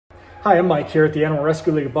Hi, I'm Mike here at the Animal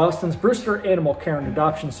Rescue League of Boston's Brewster Animal Care and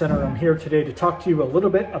Adoption Center. I'm here today to talk to you a little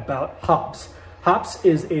bit about Hops. Hops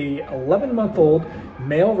is a 11-month-old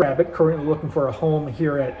male rabbit currently looking for a home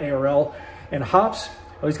here at ARL. And Hops,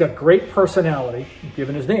 well, he's got great personality,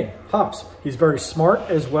 given his name, Hops. He's very smart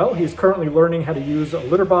as well. He's currently learning how to use a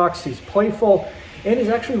litter box. He's playful, and he's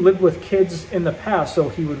actually lived with kids in the past, so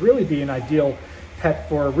he would really be an ideal pet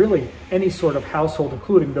for really any sort of household,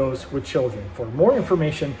 including those with children. For more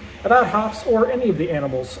information about Hops or any of the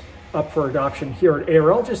animals up for adoption here at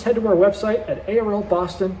ARL, just head to our website at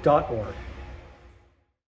arlboston.org.